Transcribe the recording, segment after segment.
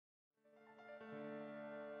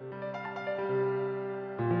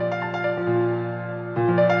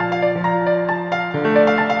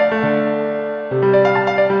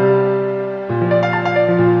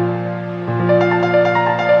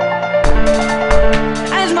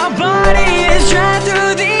'cause my body is dry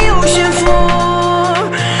through the ocean floor,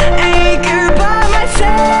 anchored by my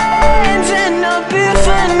sands. An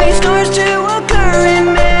epiphany starts to occur in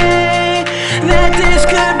me, that this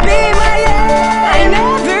could be my end. I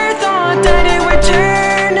never thought that it would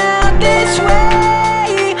turn out this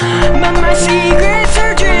way, but my secrets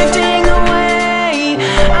are drifting away.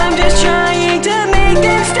 I'm just trying to make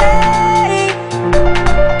them stay.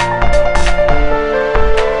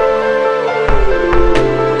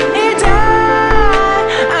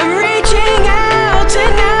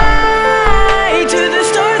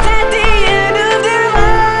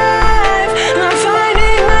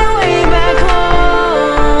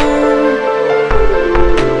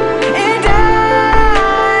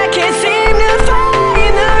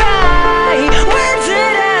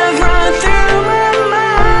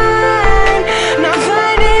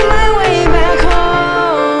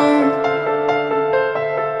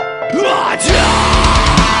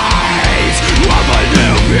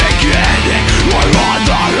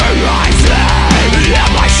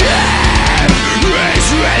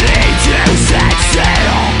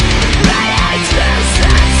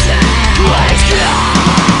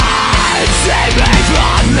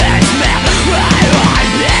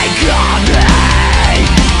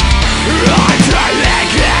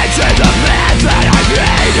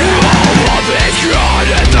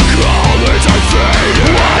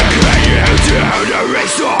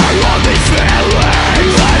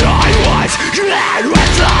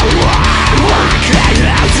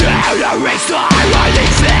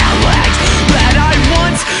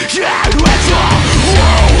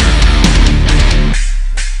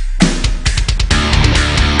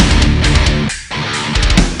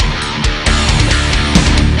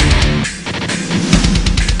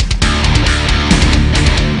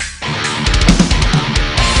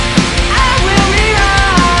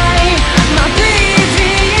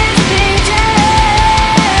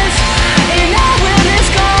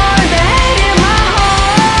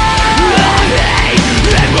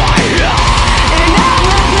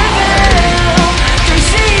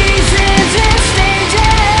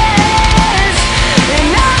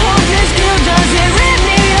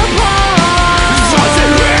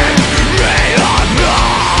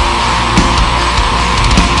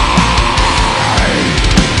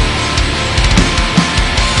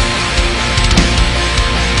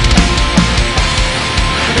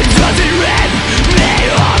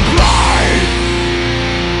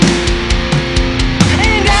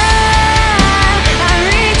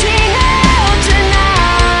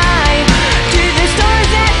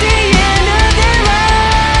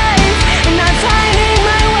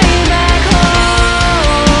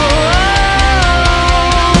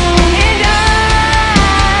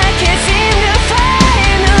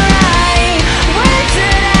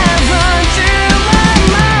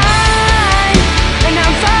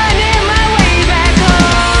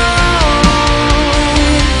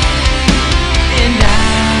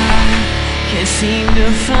 Seem to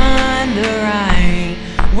find the right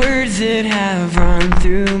words that have run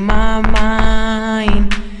through my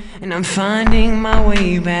mind, and I'm finding my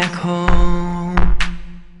way back home.